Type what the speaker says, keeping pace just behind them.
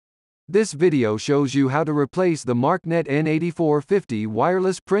This video shows you how to replace the MarkNet N8450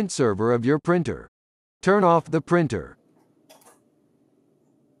 wireless print server of your printer. Turn off the printer.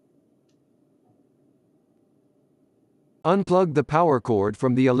 Unplug the power cord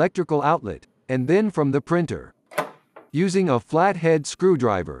from the electrical outlet, and then from the printer. Using a flathead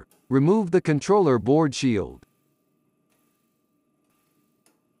screwdriver, remove the controller board shield.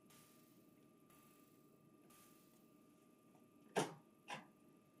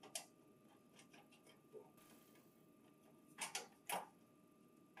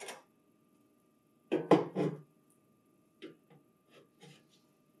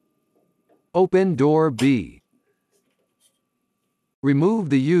 Open door B. Remove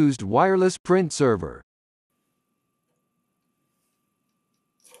the used wireless print server.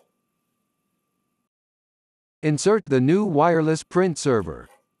 Insert the new wireless print server.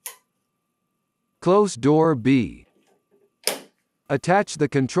 Close door B. Attach the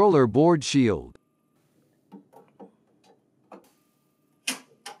controller board shield.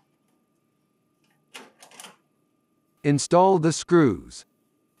 Install the screws.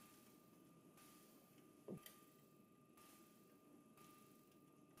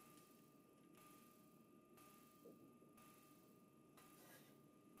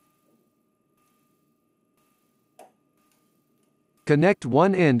 Connect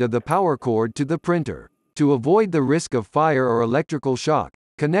one end of the power cord to the printer. To avoid the risk of fire or electrical shock,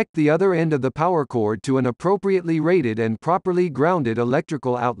 connect the other end of the power cord to an appropriately rated and properly grounded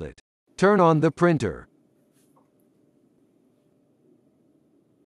electrical outlet. Turn on the printer.